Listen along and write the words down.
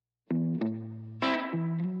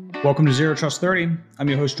Welcome to Zero Trust 30. I'm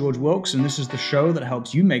your host, George Wilkes, and this is the show that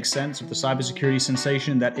helps you make sense of the cybersecurity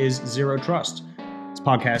sensation that is Zero Trust. This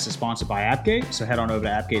podcast is sponsored by Appgate, so head on over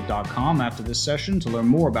to appgate.com after this session to learn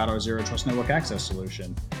more about our Zero Trust network access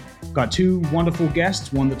solution. We've got two wonderful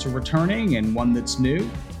guests, one that's a returning and one that's new.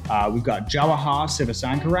 We've got Jawahar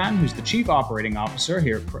Sivasankaran, who's the Chief Operating Officer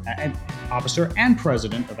and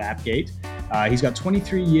President of Appgate. He's got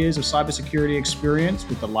 23 years of cybersecurity experience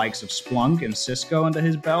with the likes of Splunk and Cisco under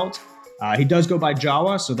his belt. He does go by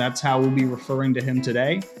Jawa, so that's how we'll be referring to him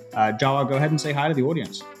today. Jawa, go ahead and say hi to the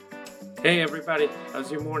audience. Hey, everybody.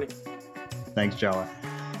 How's your morning? Thanks, Jawa.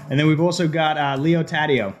 And then we've also got Leo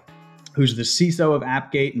Taddeo, who's the CISO of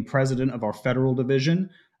Appgate and President of our Federal Division.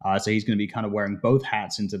 So he's going to be kind of wearing both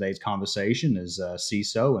hats in today's conversation as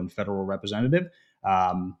CISO and Federal Representative.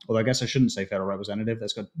 Although I guess I shouldn't say Federal Representative.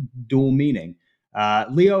 That's got dual meaning.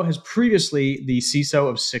 Leo has previously the CISO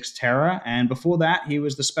of Sixterra, and before that, he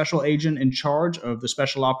was the special agent in charge of the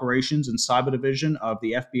Special Operations and Cyber Division of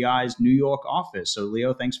the FBI's New York office. So,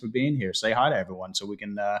 Leo, thanks for being here. Say hi to everyone so we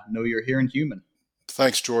can know you're here and human.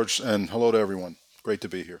 Thanks, George, and hello to everyone. Great to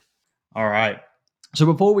be here. All right. So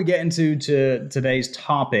before we get into today's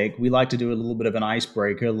topic, we like to do a little bit of an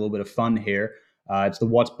icebreaker, a little bit of fun here. It's the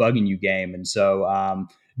What's Bugging You game. And so,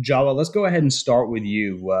 Jawa, let's go ahead and start with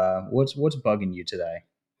you. What's bugging you today?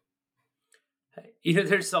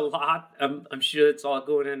 There's a lot. I'm sure it's all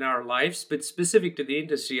going in our lives, but specific to the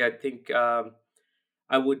industry, I think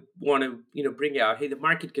I would want to, bring out, hey, the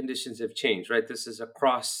market conditions have changed, right? This is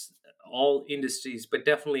across all industries, but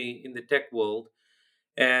definitely in the tech world.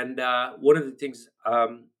 And one of the things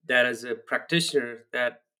that as a practitioner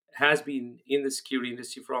that has been in the security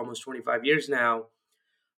industry for almost 25 years now,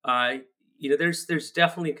 there's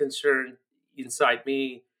definitely concern inside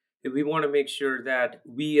me that we want to make sure that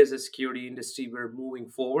we as a security industry, we're moving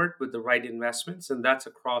forward with the right investments, and that's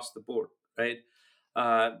across the board, right?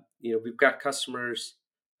 We've got customers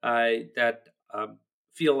that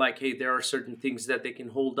feel like, hey, there are certain things that they can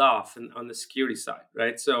hold off on the security side,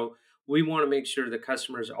 right? So we want to make sure the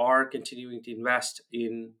customers are continuing to invest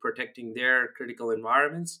in protecting their critical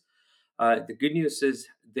environments. The good news is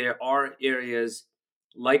there are areas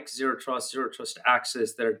like Zero Trust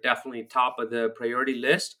Access that are definitely top of the priority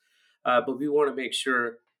list. But we want to make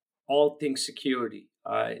sure all things security,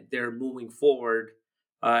 they're moving forward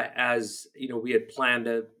as we had planned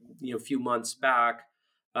a few months back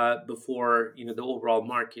before the overall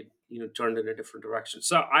market turned in a different direction.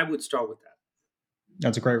 So I would start with that.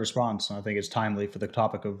 That's a great response. I think it's timely for the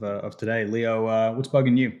topic of today. Leo, what's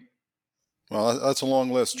bugging you? Well, that's a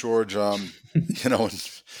long list, George. In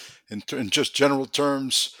just general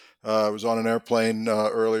terms, I was on an airplane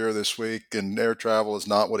earlier this week, and air travel is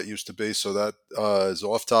not what it used to be. So that is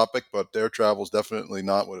off topic, but air travel is definitely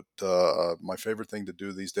not what my favorite thing to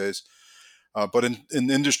do these days. But in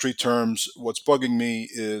industry terms, what's bugging me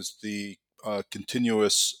is the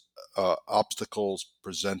continuous obstacles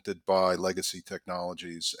presented by legacy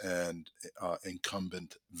technologies and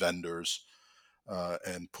incumbent vendors,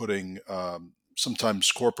 and putting sometimes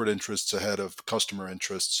corporate interests ahead of customer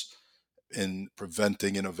interests in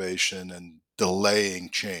preventing innovation and delaying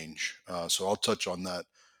change. So I'll touch on that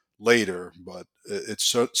later, but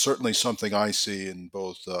it's certainly something I see in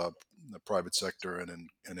both the private sector and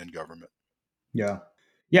in government.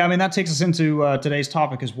 Yeah, I mean, that takes us into today's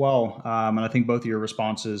topic as well. And I think both of your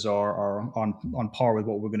responses are on par with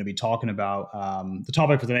what we're going to be talking about. The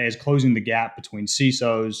topic for today is closing the gap between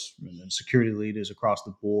CISOs and security leaders across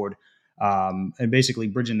the board, and basically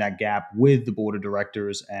bridging that gap with the board of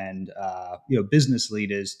directors and business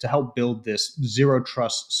leaders to help build this zero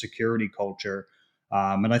trust security culture.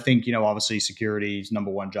 And I think, obviously security's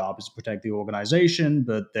number one job is to protect the organization,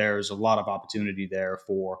 but there's a lot of opportunity there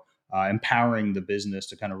for empowering the business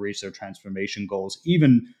to kind of reach their transformation goals,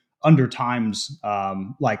 even under times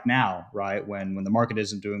like now, right? When the market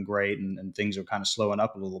isn't doing great and things are kind of slowing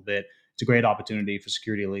up a little bit, it's a great opportunity for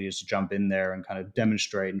security leaders to jump in there and kind of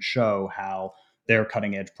demonstrate and show how their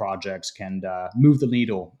cutting edge projects can move the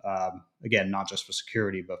needle, again, not just for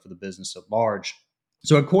security, but for the business at large.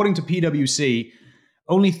 So according to PwC,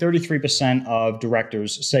 only 33% of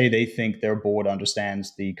directors say they think their board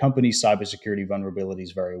understands the company's cybersecurity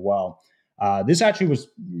vulnerabilities very well. This actually was,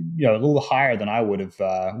 a little higher than I would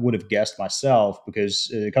have guessed myself, because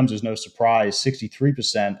it comes as no surprise.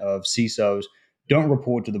 63% of CISOs don't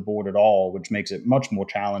report to the board at all, which makes it much more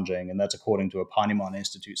challenging, and that's according to a Ponemon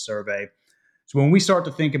Institute survey. So when we start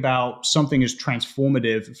to think about something as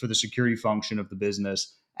transformative for the security function of the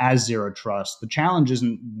business as zero trust, the challenge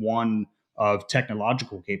isn't one of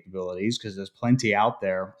technological capabilities, because there's plenty out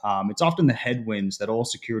there. It's often the headwinds that all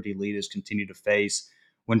security leaders continue to face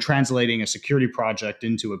when translating a security project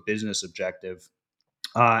into a business objective.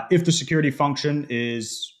 If the security function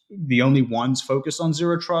is the only ones focused on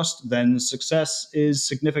zero trust, then success is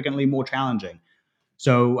significantly more challenging.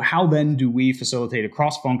 So, how then do we facilitate a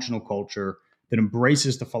cross functional culture that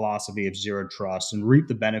embraces the philosophy of zero trust and reap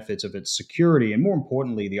the benefits of its security and, more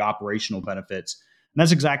importantly, the operational benefits? And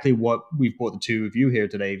that's exactly what we've brought the two of you here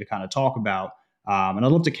today to kind of talk about. And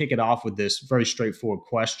I'd love to kick it off with this very straightforward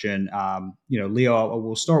question. Leo,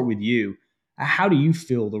 we'll start with you. How do you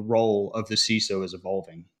feel the role of the CISO is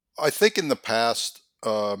evolving? I think in the past,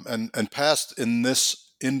 and past in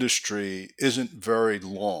this industry isn't very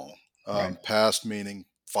long. Right. Past meaning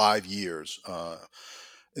 5 years.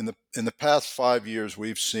 In the past 5 years,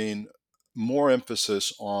 we've seen more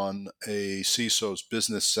emphasis on a CISO's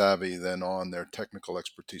business savvy than on their technical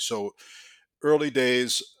expertise. So early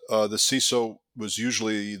days, the CISO was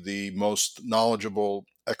usually the most knowledgeable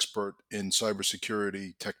expert in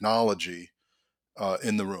cybersecurity technology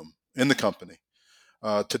in the room, in the company.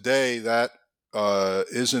 Today, that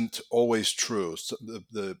isn't always true. So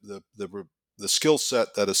the skill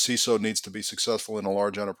set that a CISO needs to be successful in a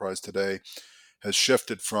large enterprise today has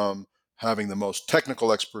shifted from having the most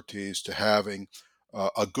technical expertise to having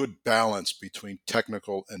a good balance between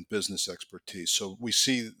technical and business expertise. So we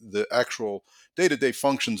see the actual day-to-day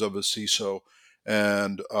functions of a CISO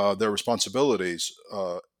and their responsibilities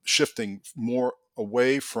shifting more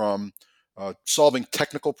away from solving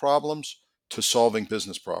technical problems to solving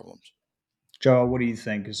business problems. Joe, what do you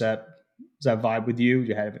think? Does that vibe with you? Do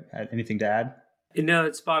you have anything to add? No,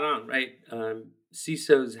 it's spot on, right?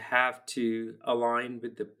 CISOs have to align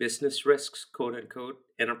with the business risks, quote unquote,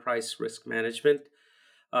 enterprise risk management.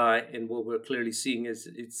 And what we're clearly seeing is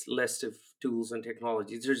its list of tools and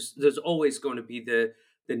technologies. There's always going to be the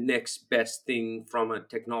next best thing from a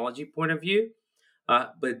technology point of view.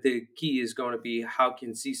 But the key is going to be how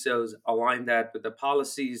can CISOs align that with the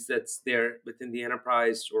policies that's there within the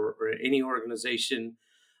enterprise or any organization,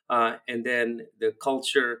 and then the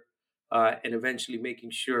culture, and eventually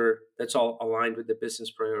making sure that's all aligned with the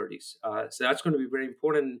business priorities. So that's going to be very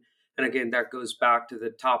important. And again, that goes back to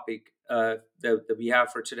the topic that we have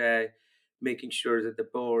for today, making sure that the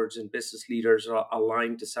boards and business leaders are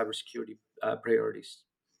aligned to cybersecurity priorities.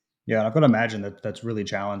 Yeah, and I've got to imagine that that's really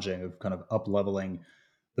challenging of kind of up leveling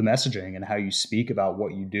the messaging and how you speak about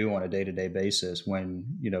what you do on a day to day basis when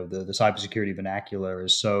the cybersecurity vernacular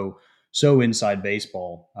is so inside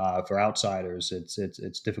baseball for outsiders.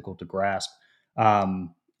 It's difficult to grasp.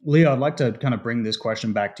 Leo, I'd like to kind of bring this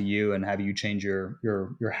question back to you and have you change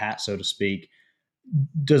your hat, so to speak.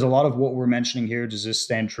 Does a lot of what we're mentioning here, does this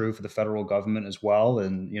stand true for the federal government as well?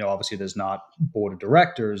 And obviously there's not board of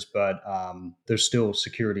directors, but there's still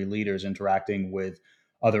security leaders interacting with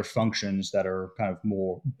other functions that are kind of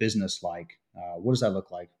more business like. What does that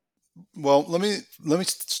look like? Well, let me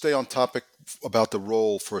stay on topic about the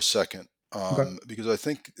role for a second, Okay. because I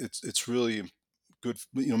think it's really good.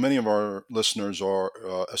 Many of our listeners are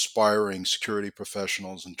aspiring security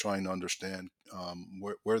professionals and trying to understand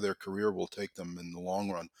where their career will take them in the long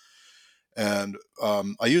run. And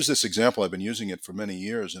I use this example. I've been using it for many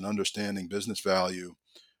years in understanding business value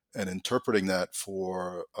and interpreting that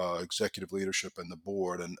for executive leadership and the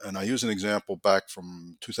board. And I use an example back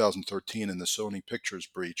from 2013 in the Sony Pictures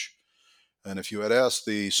breach. And if you had asked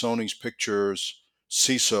the Sony's Pictures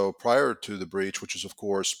CISO prior to the breach, which is of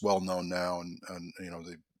course well known now, and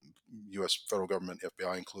the U.S. federal government,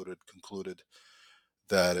 FBI included, concluded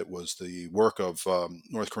that it was the work of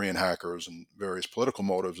North Korean hackers and various political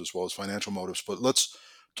motives as well as financial motives. But let's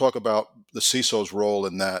talk about the CISO's role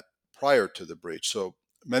in that prior to the breach. So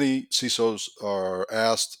many CISOs are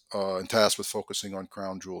asked and tasked with focusing on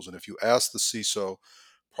crown jewels. And if you ask the CISO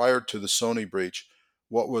prior to the Sony breach,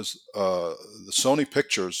 what was the Sony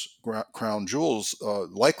Pictures crown jewels?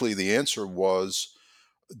 Likely the answer was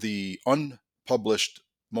the unpublished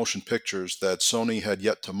motion pictures that Sony had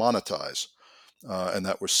yet to monetize, and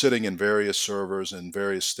that were sitting in various servers in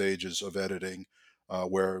various stages of editing,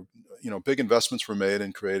 where big investments were made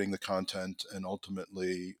in creating the content, and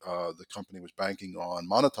ultimately the company was banking on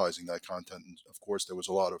monetizing that content. And of course, there was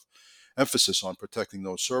a lot of emphasis on protecting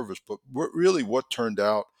those servers. But really, what turned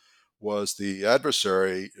out was the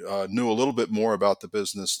adversary knew a little bit more about the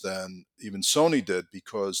business than even Sony did,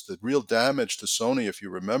 because the real damage to Sony, if you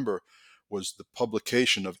remember, was the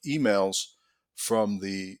publication of emails from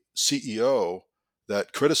the CEO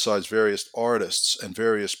that criticized various artists and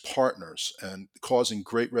various partners and causing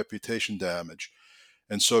great reputation damage.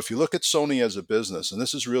 And so if you look at Sony as a business, and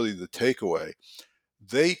this is really the takeaway,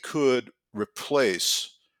 they could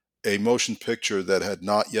replace a motion picture that had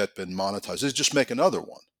not yet been monetized. They just make another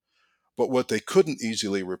one. But what they couldn't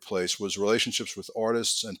easily replace was relationships with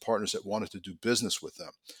artists and partners that wanted to do business with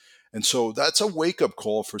them. And so that's a wake-up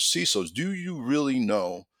call for CISOs. Do you really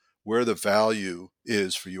know where the value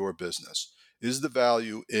is for your business? Is the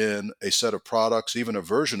value in a set of products, even a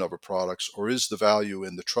version of a product, or is the value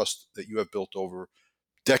in the trust that you have built over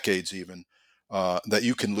decades, even that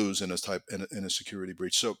you can lose in a security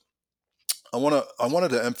breach? So I wanted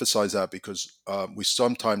to emphasize that because we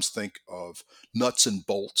sometimes think of nuts and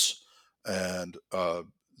bolts, and a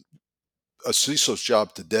CISO's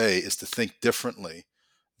job today is to think differently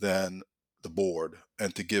than the board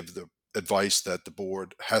and to give the advice that the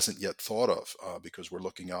board hasn't yet thought of because we're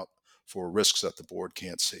looking out for risks that the board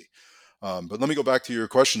can't see. But let me go back to your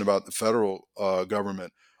question about the federal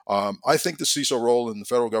government. I think the CISO role in the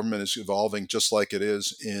federal government is evolving just like it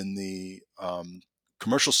is in the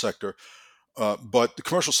commercial sector, but the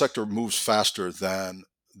commercial sector moves faster than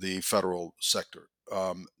the federal sector.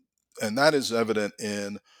 And that is evident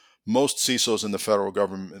in most CISOs in the federal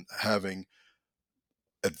government having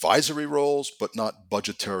advisory roles, but not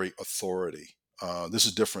budgetary authority. This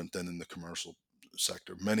is different than in the commercial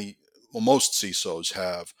sector. Most CISOs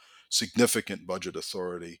have significant budget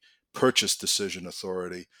authority, purchase decision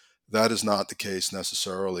authority. That is not the case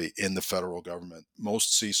necessarily in the federal government.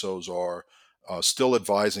 Most CISOs are still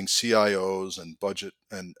advising CIOs and budget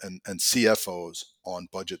and CFOs on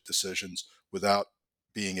budget decisions without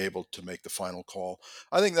being able to make the final call.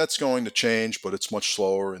 I think that's going to change, but it's much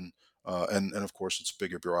slower and of course it's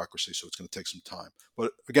bigger bureaucracy, so it's going to take some time.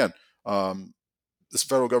 But again, this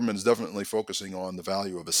federal government is definitely focusing on the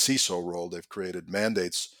value of a CISO role. They've created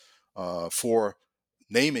mandates for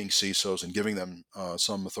naming CISOs and giving them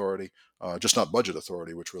some authority, just not budget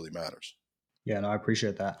authority, which really matters. Yeah, no, I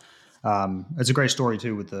appreciate that. It's a great story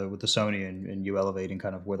too with the Sony and you elevating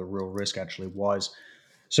kind of where the real risk actually was.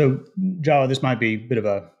 So, Java, this might be a bit of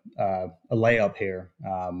a layup here,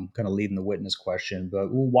 kind of leading the witness question. But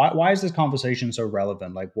why is this conversation so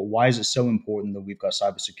relevant? Like, why is it so important that we've got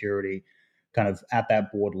cybersecurity kind of at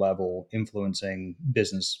that board level influencing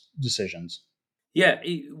business decisions? Yeah,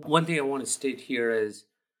 one thing I want to state here is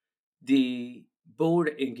the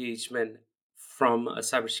board engagement from a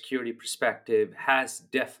cybersecurity perspective has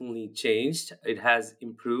definitely changed. It has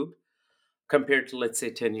improved compared to, let's say,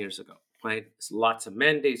 10 years ago, right? There's lots of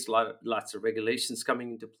mandates, lots of regulations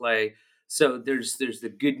coming into play. So there's the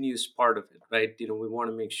good news part of it, right? We want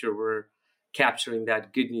to make sure we're capturing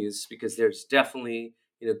that good news because there's definitely,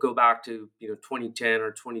 go back to, 2010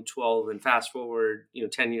 or 2012 and fast forward,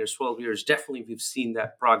 10 years, 12 years, definitely we've seen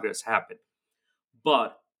that progress happen.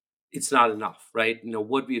 But it's not enough, right?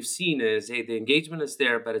 What we've seen is, hey, the engagement is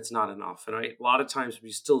there, but it's not enough. And right, a lot of times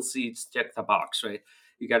we still see it's check the box, right?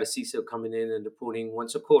 You got a CISO coming in and reporting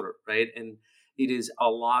once a quarter, right? And it is a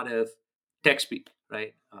lot of text speak,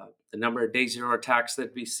 right? The number of day zero attacks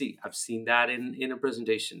that we see, I've seen that in a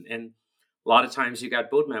presentation. And a lot of times you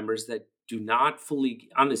got board members that do not fully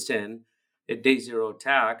understand a day zero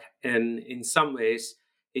attack. And in some ways,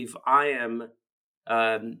 if I am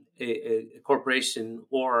a corporation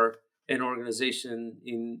or an organization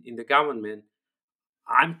in the government,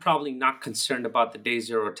 I'm probably not concerned about the day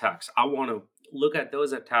zero attacks. I want to look at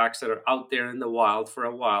those attacks that are out there in the wild for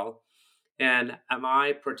a while. And am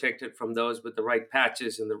I protected from those with the right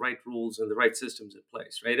patches and the right rules and the right systems in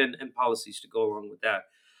place, right? And policies to go along with that.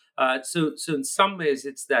 So in some ways,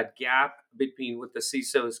 it's that gap between what the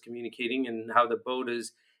CISO is communicating and how the board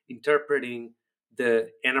is interpreting the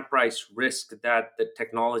enterprise risk that the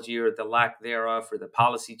technology or the lack thereof or the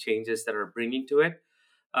policy changes that are bringing to it.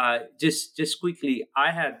 Just quickly,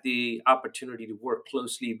 I had the opportunity to work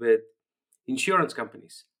closely with insurance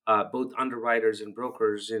companies, both underwriters and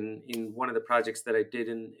brokers, in one of the projects that I did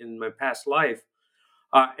in my past life,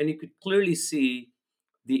 and you could clearly see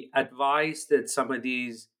the advice that some of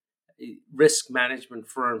these risk management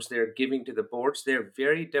firms they're giving to the boards. They're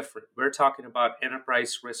very different. We're talking about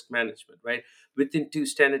enterprise risk management, right? Within two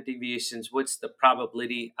standard deviations, what's the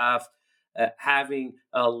probability of having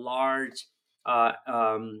a large of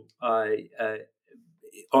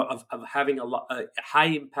having a high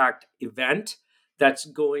impact event that's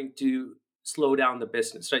going to slow down the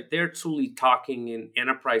business, right? They're truly talking in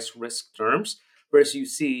enterprise risk terms, whereas you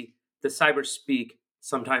see the cyber speak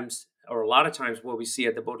sometimes, or a lot of times, what we see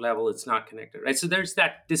at the board level, it's not connected, right? So there's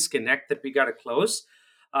that disconnect that we got to close.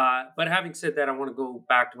 But having said that, I want to go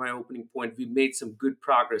back to my opening point. We've made some good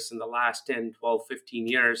progress in the last 10, 12, 15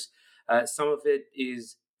 years. Some of it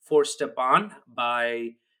is forced upon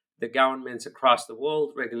by the governments across the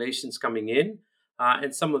world, regulations coming in,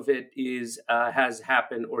 and some of it has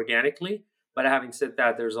happened organically. But having said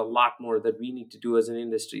that, there's a lot more that we need to do as an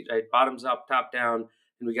industry, right? Bottoms up, top down,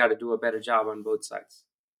 and we got to do a better job on both sides.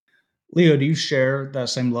 Leo, do you share that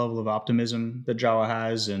same level of optimism that Jawa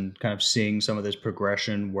has and kind of seeing some of this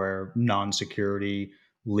progression where non security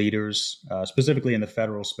leaders, specifically in the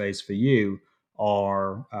federal space for you,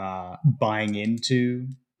 are buying into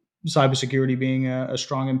cybersecurity being a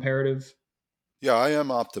strong imperative? Yeah, I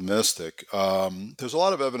am optimistic. There's a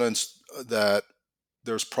lot of evidence that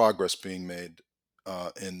there's progress being made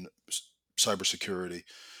in cybersecurity.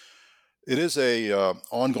 It is a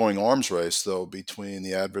ongoing arms race, though, between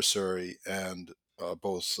the adversary and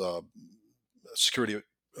both security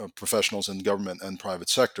professionals in government and private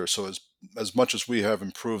sector. So, as much as we have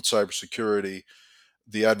improved cybersecurity,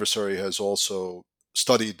 the adversary has also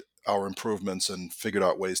studied our improvements and figured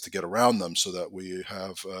out ways to get around them, so that we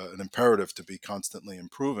have an imperative to be constantly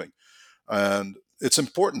improving. And it's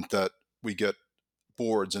important that we get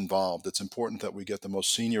boards involved. It's important that we get the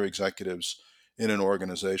most senior executives in an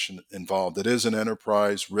organization involved. It is an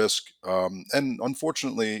enterprise risk, and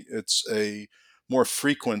unfortunately, it's a more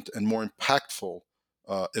frequent and more impactful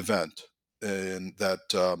event in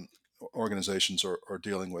that organizations are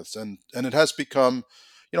dealing with. And it has become,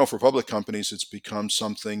 for public companies, it's become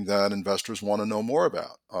something that investors want to know more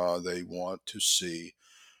about. They want to see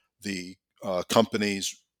the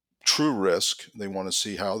company's true risk. They want to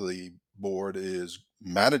see how the board is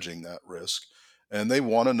managing that risk, and they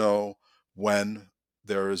want to know when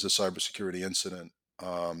there is a cybersecurity incident,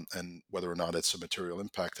 and whether or not it's a material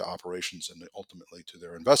impact to operations and ultimately to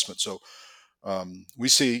their investment. So we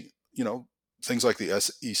see, things like the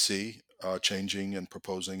SEC changing and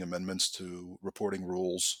proposing amendments to reporting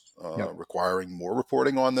rules, Yep. requiring more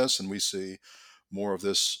reporting on this, and we see more of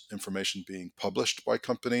this information being published by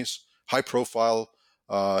companies. High profile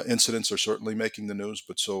incidents are certainly making the news,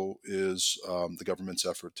 but so is the government's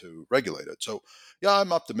effort to regulate it. So, yeah,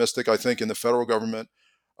 I'm optimistic. I think in the federal government,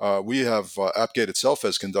 we have Appgate itself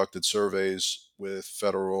has conducted surveys with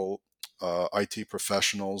federal IT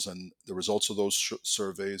professionals, and the results of those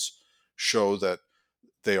surveys show that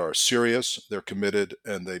they are serious, they're committed,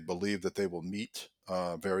 and they believe that they will meet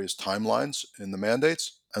various timelines in the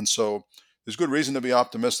mandates. And so there's good reason to be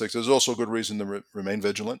optimistic. There's also good reason to remain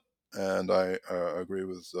vigilant. And I agree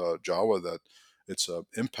with Jawa that it's an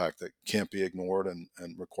impact that can't be ignored, and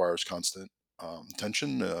requires constant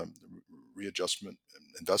attention, readjustment, and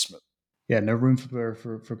investment. Yeah, no room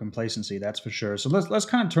for complacency, that's for sure. So let's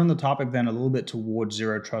kind of turn the topic then a little bit towards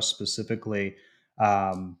zero trust specifically.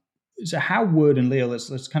 Um, so how would, and Leo,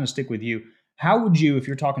 let's kind of stick with you. How would you, if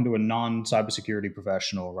you're talking to a non cybersecurity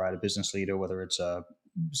professional, right, a business leader, whether it's a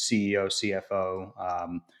CEO,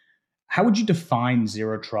 CFO, how would you define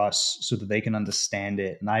zero trust so that they can understand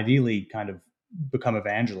it and ideally kind of become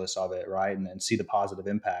evangelists of it, right? And see the positive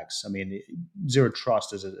impacts. I mean, zero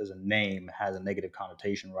trust as a name has a negative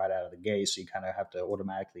connotation right out of the gate, so you kind of have to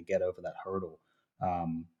automatically get over that hurdle.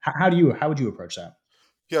 How would you approach that?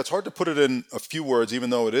 Yeah, it's hard to put it in a few words, even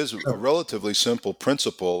though it is a Sure. relatively simple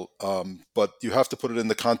principle. But you have to put it in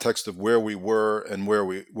the context of where we were and where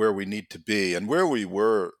we need to be. And where we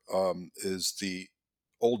were is the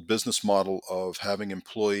old business model of having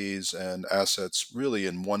employees and assets really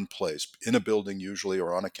in one place, in a building usually,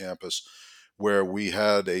 or on a campus, where we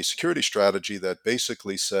had a security strategy that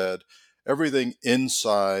basically said everything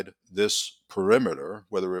inside this perimeter,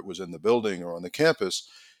 whether it was in the building or on the campus,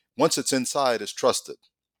 once it's inside, is trusted,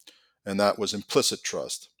 and that was implicit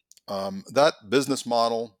trust. That business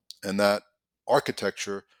model and that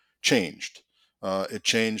architecture changed. It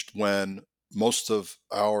changed when most of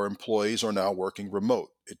our employees are now working remote.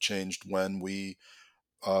 It changed when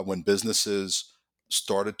businesses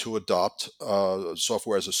started to adopt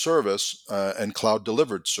software as a service and cloud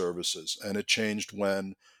delivered services, and it changed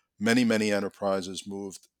when many enterprises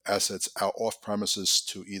moved assets out off premises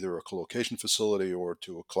to either a colocation facility or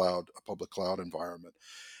to a public cloud environment.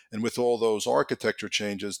 And with all those architecture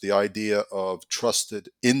changes, the idea of trusted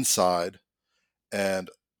inside and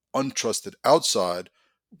untrusted outside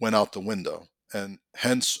went out the window. And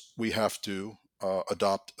hence, we have to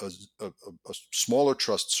adopt a smaller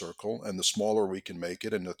trust circle. And the smaller we can make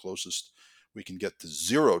it, and the closest we can get to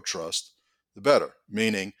zero trust, the better.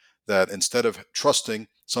 Meaning that instead of trusting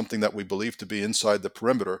something that we believe to be inside the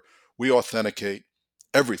perimeter, we authenticate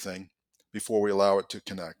everything before we allow it to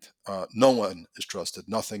connect. No one is trusted.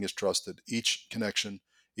 Nothing is trusted. Each connection,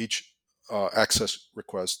 each access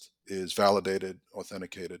request is validated,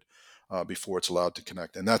 authenticated before it's allowed to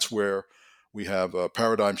connect. And that's where we have a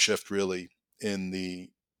paradigm shift really in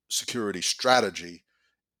the security strategy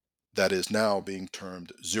that is now being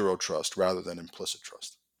termed zero trust rather than implicit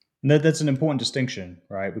trust. And that's an important distinction,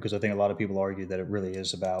 right? Because I think a lot of people argue that it really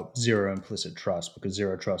is about zero implicit trust because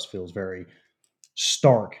zero trust feels very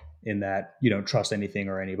stark in that you don't trust anything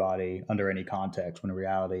or anybody under any context. When in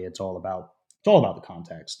reality, it's all about the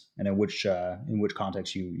context and in which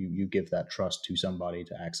context you give that trust to somebody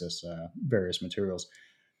to access various materials.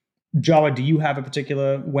 Java, do you have a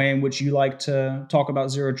particular way in which you like to talk about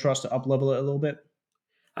zero trust to up level it a little bit?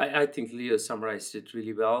 I think Leo summarized it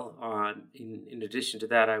really well. In addition to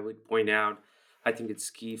that, I would point out, I think it's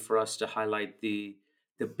key for us to highlight the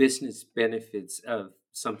business benefits of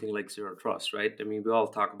something like zero trust, right? I mean, we all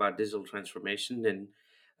talk about digital transformation,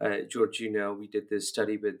 and George, we did this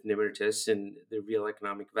study with Nimeritus and the real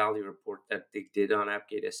economic value report that they did on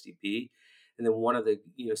Appgate SDP, and then one of the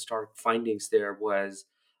stark findings there was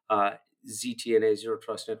uh, ZTNA, zero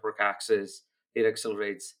trust network access. It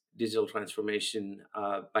accelerates digital transformation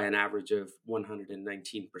by an average of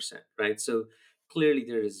 119%, right? So clearly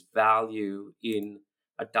there is value in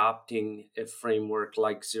adopting a framework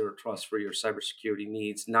like zero trust for your cybersecurity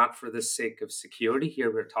needs, not for the sake of security.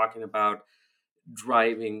 Here we're talking about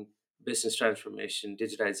driving business transformation,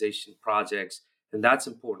 digitization projects. And that's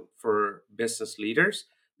important for business leaders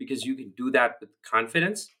because you can do that with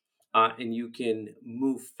confidence, and you can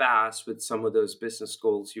move fast with some of those business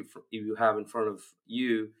goals you have in front of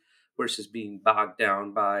you versus being bogged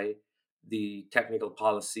down by the technical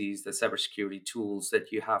policies, the cybersecurity tools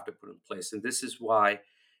that you have to put in place. And this is why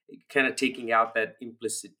kind of taking out that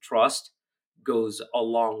implicit trust goes a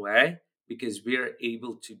long way because we're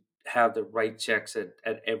able to have the right checks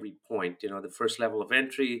at every point. The first level of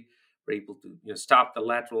entry, we're able to stop the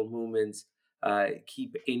lateral movements,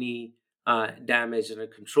 keep any damage under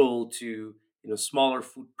control to smaller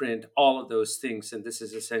footprint, all of those things. And this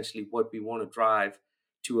is essentially what we want to drive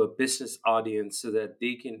to a business audience so that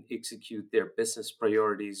they can execute their business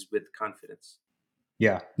priorities with confidence.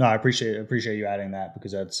 Yeah, no, I appreciate you adding that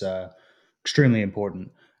because that's extremely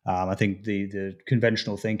important. I think the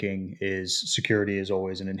conventional thinking is security is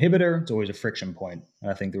always an inhibitor; it's always a friction point,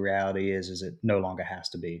 and I think the reality is it no longer has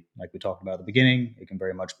to be. Like we talked about at the beginning, it can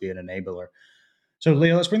very much be an enabler. So,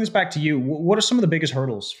 Leo, let's bring this back to you. What are some of the biggest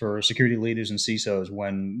hurdles for security leaders and CISOs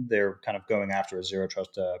when they're kind of going after a zero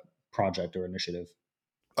trust project or initiative?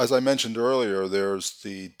 As I mentioned earlier, there's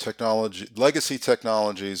the technology, legacy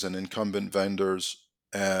technologies and incumbent vendors,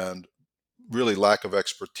 and really lack of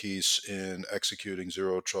expertise in executing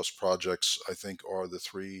zero trust projects, I think, are the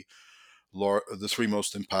three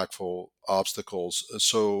most impactful obstacles.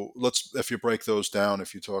 So if you break those down,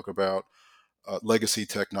 if you talk about legacy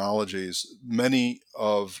technologies, many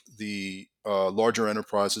of the larger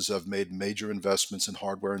enterprises have made major investments in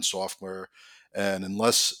hardware and software. And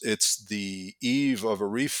unless it's the eve of a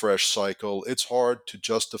refresh cycle, it's hard to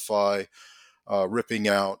justify ripping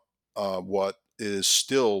out what is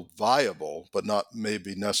still viable, but not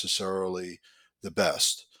maybe necessarily the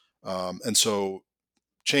best. And so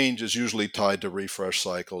change is usually tied to refresh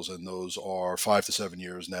cycles, and those are 5 to 7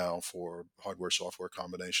 years now for hardware software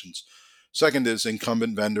combinations. Second is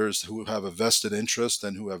incumbent vendors who have a vested interest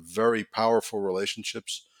and who have very powerful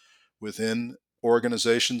relationships within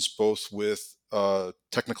organizations, both with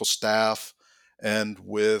technical staff and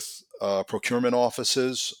with procurement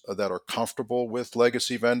offices that are comfortable with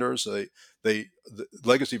legacy vendors. The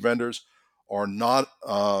legacy vendors are not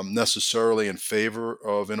necessarily in favor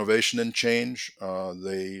of innovation and change.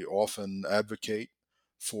 They often advocate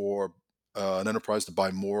for an enterprise to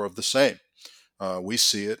buy more of the same. We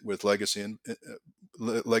see it with legacy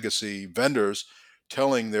vendors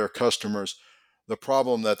telling their customers the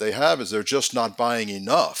problem that they have is they're just not buying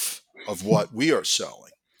enough of what we are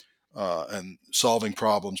selling, and solving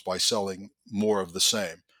problems by selling more of the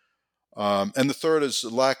same. And the third is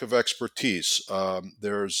lack of expertise.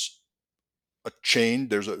 There's a change.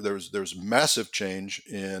 There's massive change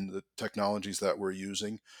in the technologies that we're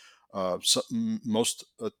using. Most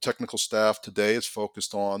technical staff today is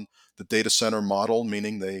focused on the data center model,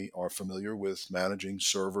 meaning they are familiar with managing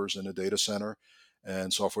servers in a data center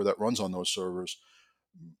and software that runs on those servers.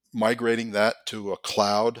 Migrating that to a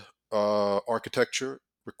cloud architecture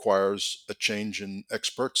requires a change in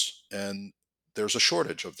experts, and there's a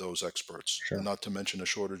shortage of those experts, and Sure. not to mention a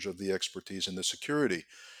shortage of the expertise in the security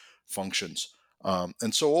functions.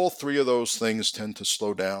 And so all three of those things tend to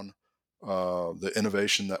slow down the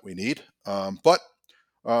innovation that we need. But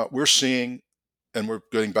we're seeing, and we're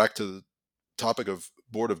getting back to the topic of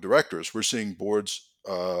board of directors, we're seeing boards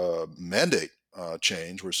mandate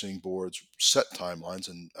change. We're seeing boards set timelines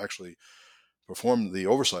and actually perform the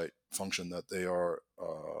oversight function that they are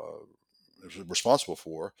responsible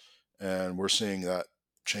for. And we're seeing that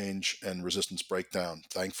change and resistance break down.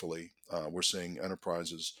 Thankfully, we're seeing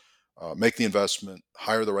enterprises make the investment,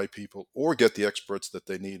 hire the right people, or get the experts that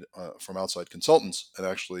they need from outside consultants and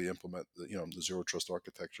actually implement the zero trust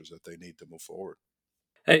architectures that they need to move forward.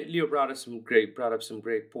 Hey, Leo brought up some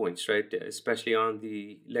great points, right? Especially on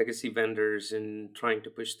the legacy vendors and trying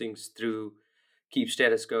to push things through, keep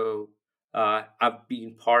status quo. I've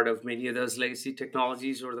been part of many of those legacy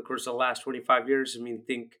technologies over the course of the last 25 years. I mean,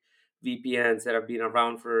 think VPNs that have been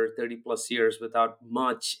around for 30 plus years without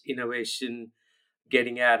much innovation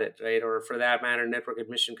getting at it, right? Or for that matter, network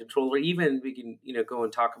admission control, or even we can, go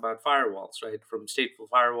and talk about firewalls, right? From stateful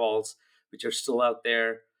firewalls, which are still out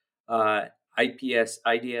there, IPS,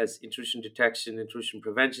 IDS, intrusion detection, intrusion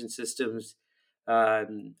prevention systems,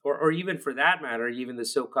 or even for that matter, even the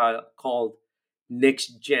so-called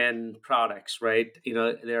next gen products, right?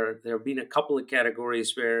 There have been a couple of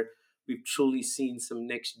categories where we've truly seen some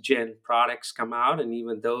next gen products come out, and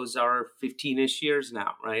even those are 15-ish years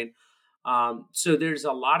now, right? So there's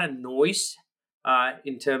a lot of noise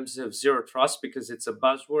in terms of zero trust because it's a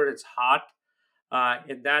buzzword, it's hot,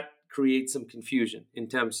 and that creates some confusion in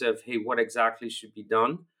terms of, hey, what exactly should be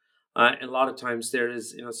done. And a lot of times there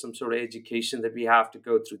is some sort of education that we have to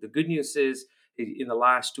go through. The good news is in the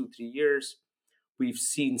last 2-3 years we've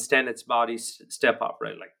seen standards bodies step up,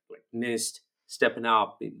 right? Like NIST stepping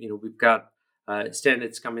up. We've got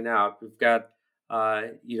standards coming out. We've got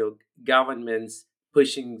governments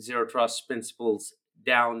pushing zero trust principles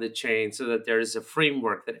down the chain so that there is a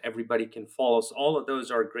framework that everybody can follow. So all of those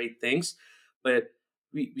are great things, but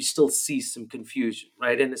we still see some confusion,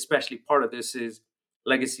 right? And especially part of this is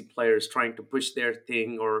legacy players trying to push their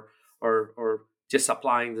thing or just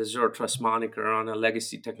applying the zero trust moniker on a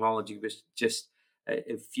legacy technology with just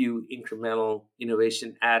a few incremental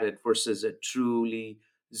innovation added versus a truly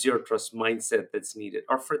zero trust mindset that's needed.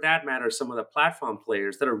 Or for that matter, some of the platform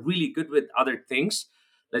players that are really good with other things,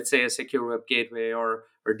 let's say a secure web gateway or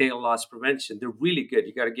data loss prevention, they're really good.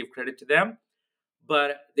 You got to give credit to them,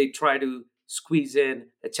 but they try to squeeze in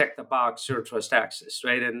a check the box zero trust access,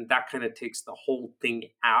 right? And that kind of takes the whole thing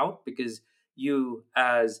out because you,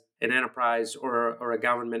 as an enterprise or a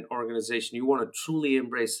government organization, you want to truly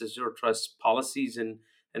embrace the zero trust policies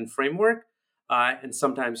and framework. And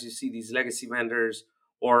sometimes you see these legacy vendors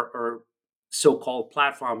or so-called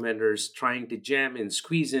platform vendors trying to jam and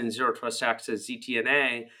squeeze in zero trust access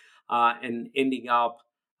ZTNA and ending up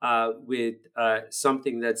with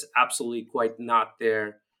something that's absolutely quite not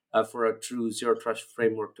there for a true zero trust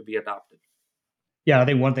framework to be adopted. Yeah, I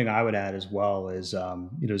think one thing I would add as well is,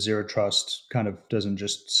 zero trust kind of doesn't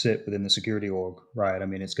just sit within the security org, right? I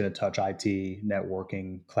mean, it's going to touch IT,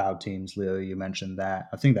 networking, cloud teams. Leo, you mentioned that.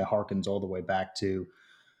 I think that harkens all the way back to,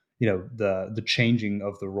 the changing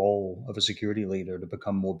of the role of a security leader to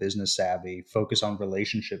become more business savvy, focus on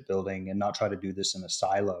relationship building, and not try to do this in a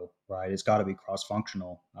silo, right? It's got to be cross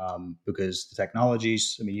functional because the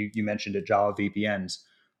technologies. I mean, you mentioned it, Java VPNs.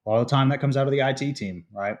 A lot of the time that comes out of the IT team,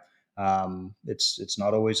 right? It's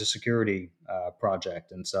not always a security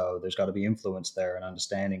project, and so there's got to be influence there and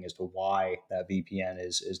understanding as to why that VPN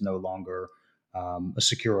is no longer a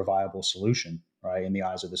secure or viable solution, right, in the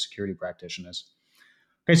eyes of the security practitioners.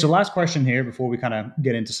 Okay, so last question here before we kind of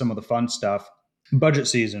get into some of the fun stuff. Budget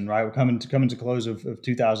season, right? We're coming to close of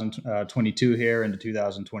 2022 here into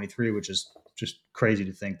 2023, which is just crazy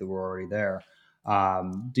to think that we're already there.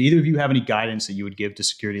 Do either of you have any guidance that you would give to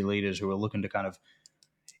security leaders who are looking to kind of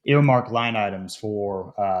earmark line items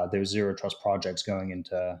for their zero trust projects going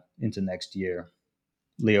into next year?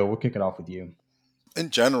 Leo, we'll kick it off with you.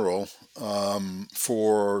 In general,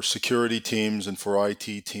 for security teams and for IT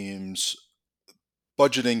teams,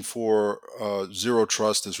 budgeting for zero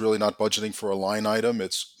trust is really not budgeting for a line item.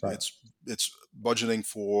 It's Right. it's it's budgeting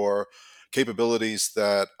for capabilities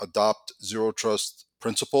that adopt zero trust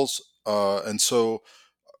principles. And so,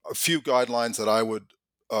 a few guidelines that I would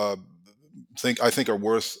uh, think are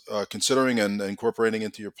worth considering and incorporating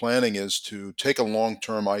into your planning is to take a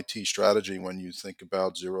long-term IT strategy when you think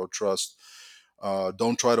about zero trust.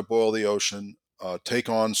 Don't try to boil the ocean. Take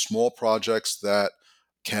on small projects that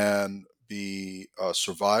can be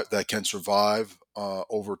survive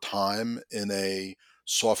over time in a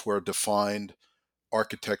software-defined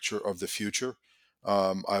architecture of the future.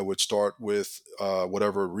 I would start with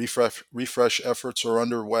whatever refresh efforts are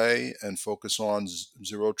underway and focus on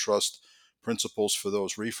zero trust principles for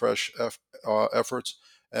those efforts.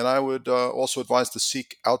 And I would also advise to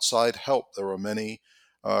seek outside help. There are many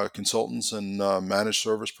consultants and managed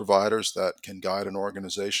service providers that can guide an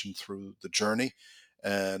organization through the journey,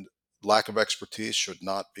 and lack of expertise should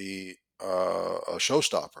not be a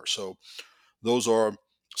showstopper. So those are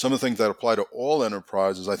some of the things that apply to all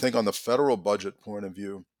enterprises. I think on the federal budget point of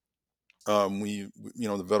view,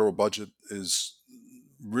 The federal budget is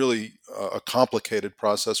really a complicated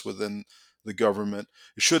process within the government.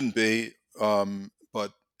 It shouldn't be,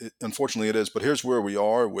 but unfortunately it is. But here's where we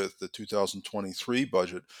are with the 2023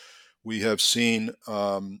 budget. We have seen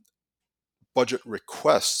budget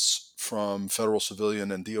requests from federal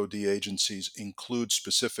civilian and DoD agencies include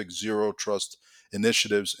specific zero trust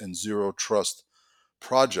initiatives and zero trust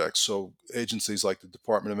projects. So agencies like the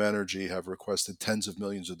Department of Energy have requested tens of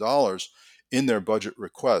millions of dollars in their budget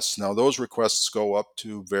requests. Now, those requests go up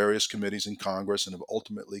to various committees in Congress and have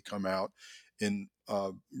ultimately come out in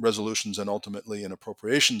resolutions and ultimately in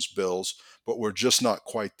appropriations bills, but we're just not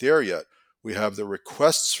quite there yet. We have the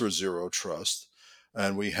requests for zero trust,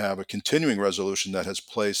 and we have a continuing resolution that has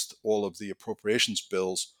placed all of the appropriations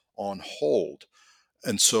bills on hold.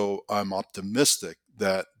 And so I'm optimistic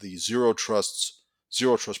that the zero trust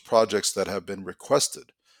projects that have been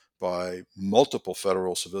requested by multiple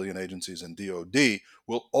federal civilian agencies and DoD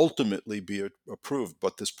will ultimately be approved.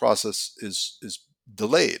 But this process is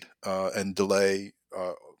delayed, and delay,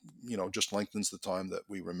 just lengthens the time that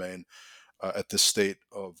we remain at this state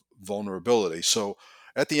of vulnerability. So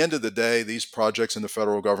at the end of the day, these projects in the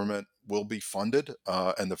federal government will be funded,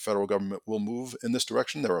 and the federal government will move in this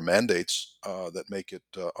direction. There are mandates that make it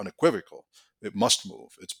unequivocal. It must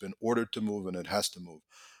move. It's been ordered to move, and it has to move.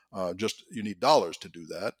 Just you need dollars to do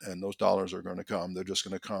that, and those dollars are going to come. They're just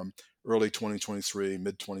going to come early 2023,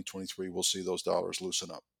 mid 2023. We'll see those dollars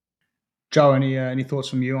loosen up. Joe, any thoughts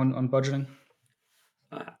from you on budgeting?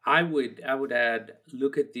 I would add,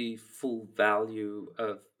 look at the full value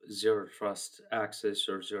of zero trust access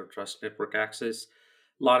or zero trust network access.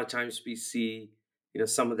 A lot of times we see,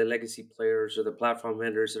 some of the legacy players or the platform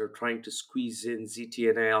vendors that are trying to squeeze in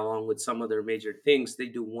ZTNA along with some of their major things. They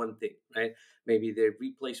do one thing, right? Maybe they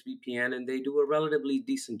replace VPN and they do a relatively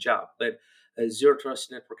decent job, but zero trust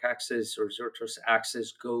network access or zero trust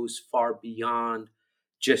access goes far beyond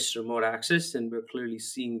just remote access. And we're clearly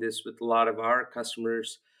seeing this with a lot of our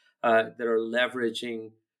customers that are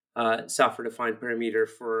leveraging software defined perimeter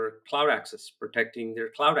for cloud access, protecting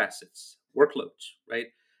their cloud assets, workloads, right?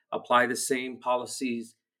 Apply the same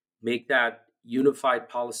policies, make that unified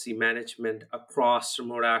policy management across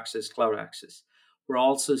remote access, cloud access. We're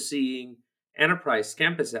also seeing enterprise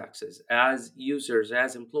campus access as users,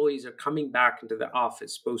 as employees are coming back into the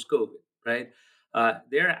office post COVID, right?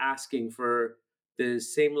 They're asking for the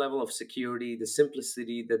same level of security, the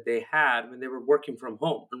simplicity that they had when they were working from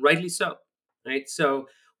home, and rightly so, right? So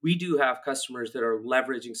we do have customers that are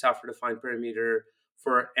leveraging software-defined perimeter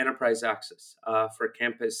for enterprise access, for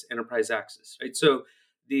campus enterprise access, right? So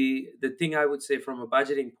the thing I would say from a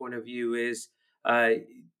budgeting point of view is uh,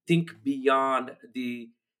 think beyond the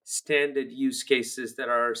standard use cases that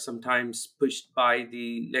are sometimes pushed by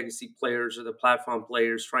the legacy players or the platform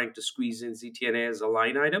players trying to squeeze in ZTNA as a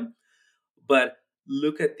line item, but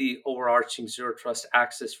look at the overarching zero trust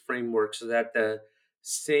access framework so that the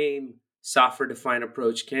same software defined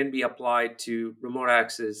approach can be applied to remote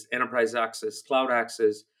access, enterprise access, cloud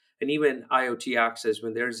access, and even IoT access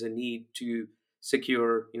when there's a need to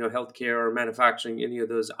secure, healthcare or manufacturing, any of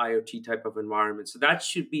those IoT type of environments. So that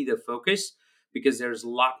should be the focus because there's a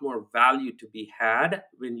lot more value to be had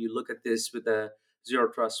when you look at this with a zero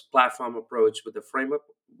trust platform approach, with a framework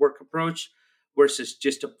approach versus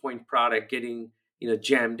just a point product getting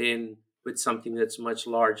jammed in with something that's much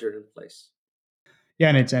larger in place. Yeah,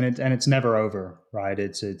 and it's never over, right?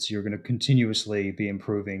 It's you're going to continuously be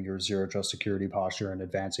improving your zero trust security posture and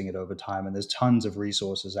advancing it over time. And there's tons of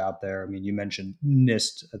resources out there. I mean, you mentioned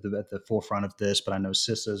NIST at the forefront of this, but I know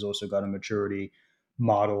CISOs also got a maturity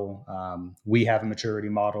model. We have a maturity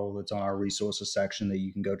model that's on our resources section that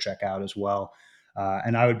you can go check out as well.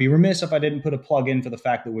 And I would be remiss if I didn't put a plug in for the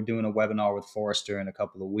fact that we're doing a webinar with Forrester in a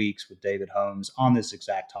couple of weeks with David Holmes on this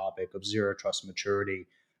exact topic of zero trust maturity.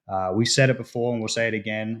 We said it before and we'll say it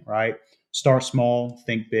again, right? Start small,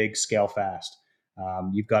 think big, scale fast.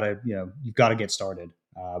 You've got to get started,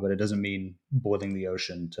 but it doesn't mean boiling the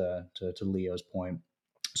ocean. To Leo's point.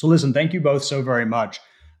 So listen, thank you both so very much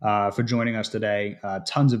for joining us today.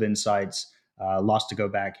 Tons of insights, lots to go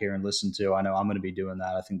back here and listen to. I know I'm going to be doing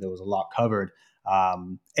that. I think there was a lot covered.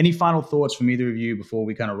 Any final thoughts from either of you before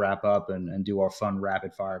we kind of wrap up and do our fun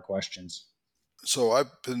rapid fire questions? So I've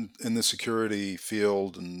been in the security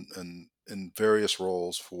field and in various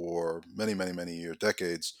roles for many, many, many years,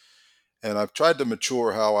 decades. And I've tried to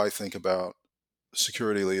mature how I think about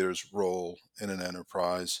security leaders' role in an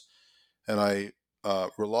enterprise. And I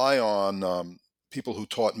rely on people who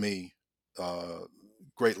taught me uh,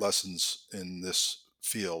 great lessons in this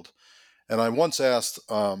field. And I once asked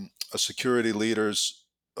a security leader's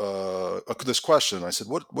this question. I said,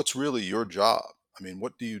 "What's really your job? I mean,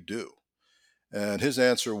 what do you do?" And his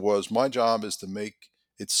answer was, "My job is to make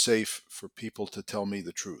it safe for people to tell me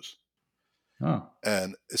the truth." Oh,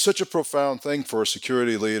 And it's such a profound thing for a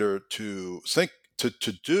security leader to think, to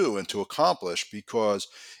do and to accomplish, because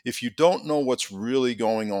if you don't know what's really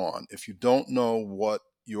going on, if you don't know what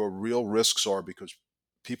your real risks are because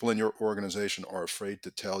people in your organization are afraid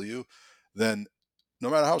to tell you, then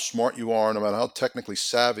no matter how smart you are, no matter how technically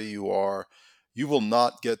savvy you are, you will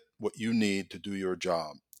not get what you need to do your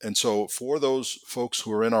job. And so, for those folks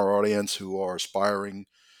who are in our audience who are aspiring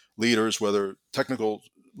leaders, whether technical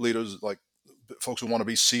leaders like folks who want to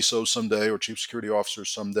be CISOs someday or chief security officers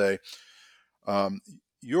someday, um,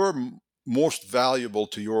 you're most valuable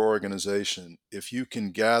to your organization if you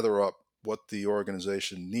can gather up what the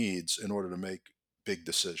organization needs in order to make big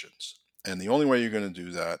decisions. And the only way you're going to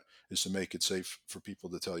do that is to make it safe for people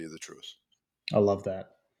to tell you the truth. I love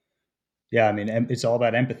that. Yeah, I mean, it's all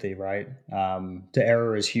about empathy, right? To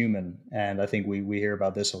error is human, and I think we hear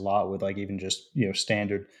about this a lot with like even just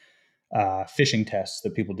standard phishing tests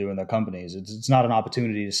that people do in their companies. It's not an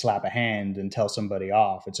opportunity to slap a hand and tell somebody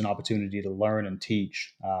off. It's an opportunity to learn and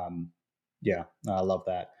teach. Yeah, I love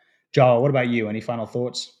that. Joel, what about you? Any final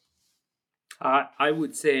thoughts? I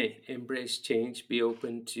would say embrace change, be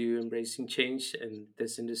open to embracing change, and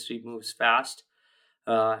this industry moves fast,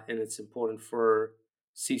 and it's important for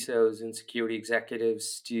CISOs and security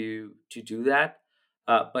executives to do that.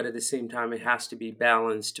 But at the same time, it has to be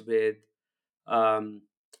balanced with um,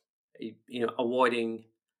 avoiding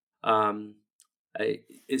um, a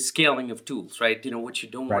scaling of tools, right? What you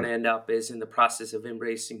don't want Right. to end up is in the process of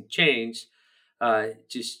embracing change,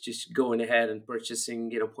 just going ahead and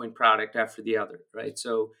purchasing point product after the other, right?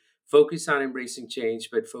 So focus on embracing change,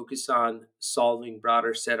 but focus on solving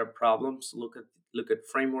broader set of problems. Look at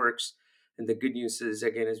frameworks, and the good news is,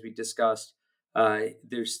 again, as we discussed,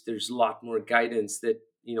 there's a lot more guidance that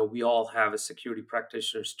we all have as security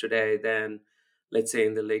practitioners today than, let's say,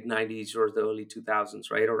 in the late 90s or the early 2000s,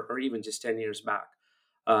 right? Or even just 10 years back.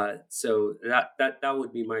 So that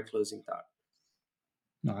would be my closing thought.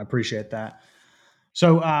 No, I appreciate that.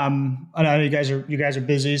 So I know you guys are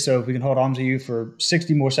busy, so if we can hold on to you for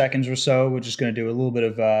 60 more seconds or so, we're just going to do a little bit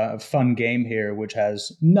of a fun game here, which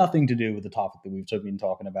has nothing to do with the topic that we've been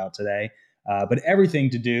talking about today, but everything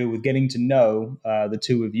to do with getting to know the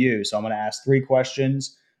two of you. So I'm going to ask three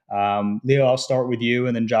questions. Leo, I'll start with you,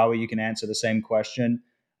 and then Jawa, you can answer the same question.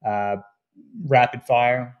 Uh, Rapid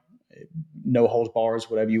fire, no holds bars,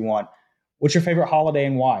 whatever you want. What's your favorite holiday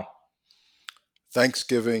and why?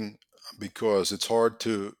 Thanksgiving, because it's hard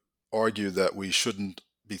to argue that we shouldn't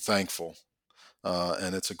be thankful.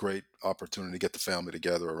 And it's a great opportunity to get the family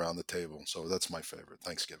together around the table. So that's my favorite,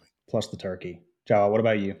 Thanksgiving. Plus the turkey. Jawa, what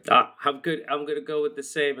about you? I'm good. I'm gonna go with the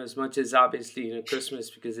same, as much as obviously Christmas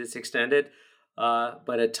because it's extended.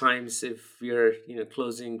 But at times, if you're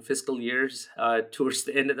closing fiscal years towards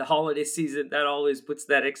the end of the holiday season, that always puts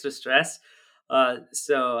that extra stress.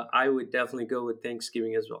 So I would definitely go with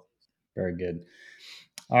Thanksgiving as well. Very good.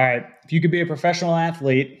 All right. If you could be a professional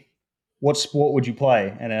athlete, what sport would you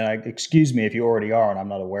play? And excuse me if you already are and I'm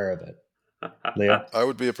not aware of it. Leo? I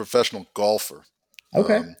would be a professional golfer,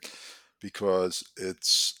 Okay. um, because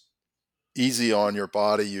it's easy on your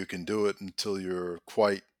body. You can do it until you're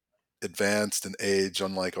quite advanced in age,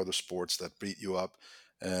 unlike other sports that beat you up.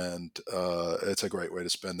 And it's a great way to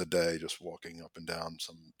spend the day just walking up and down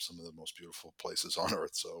some of the most beautiful places on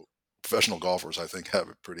earth. So professional golfers, I think, have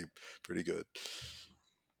it pretty good.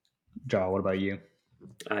 Jawa, what about you?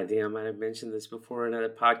 I think I might have mentioned this before in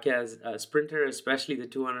another podcast. Sprinter, especially the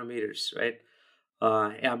 200 meters, right?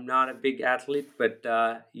 I'm not a big athlete, but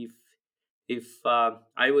if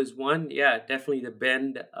I was one, yeah, definitely the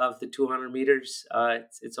bend of the 200 meters.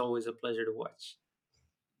 It's always a pleasure to watch.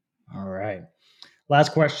 All right.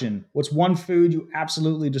 Last question. What's one food you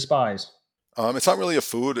absolutely despise? It's not really a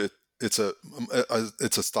food. It's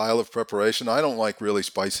a style of preparation. I don't like really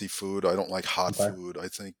spicy food. I don't like hot Okay. food. I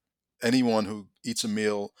think anyone who eats a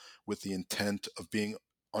meal with the intent of being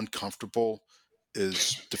uncomfortable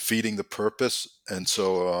is defeating the purpose. And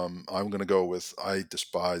so I'm going to go with I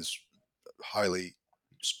despise highly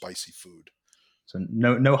spicy food. So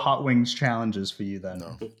no hot wings challenges for you then.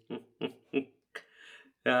 No.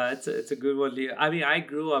 It's a good one, Leo. I mean, I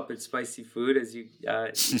grew up in spicy food, as you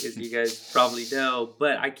guys probably know,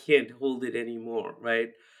 but I can't hold it anymore, right?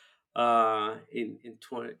 In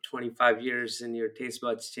 25 years, and your taste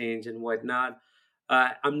buds change and whatnot.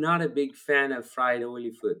 I'm not a big fan of fried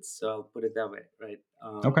oily foods, so I'll put it that way, right?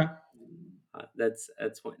 Okay. That's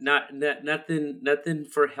one. Nothing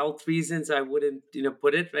for health reasons. I wouldn't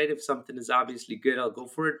put it right. If something is obviously good, I'll go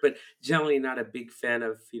for it. But generally, not a big fan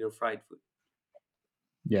of fried food.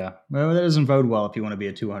 Yeah. Well, that doesn't bode well if you want to be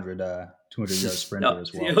a 200-yard sprinter No,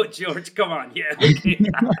 as well. George, come on. Yeah. Okay.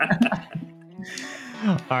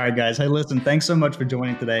 All right, guys. Hey, listen, thanks so much for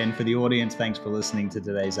joining today. And for the audience, thanks for listening to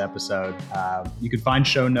today's episode. You can find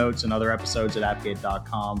show notes and other episodes at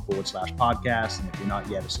appgate.com/podcast. And if you're not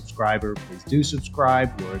yet a subscriber, please do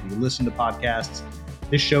subscribe wherever you listen to podcasts.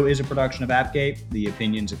 This show is a production of Appgate. The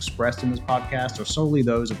opinions expressed in this podcast are solely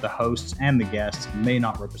those of the hosts and the guests and may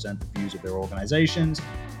not represent the views of their organizations.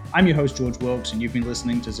 I'm your host, George Wilkes, and you've been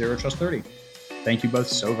listening to Zero Trust 30. Thank you both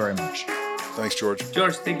so very much. Thanks, George.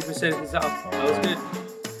 George, thank you for setting this up. That was good.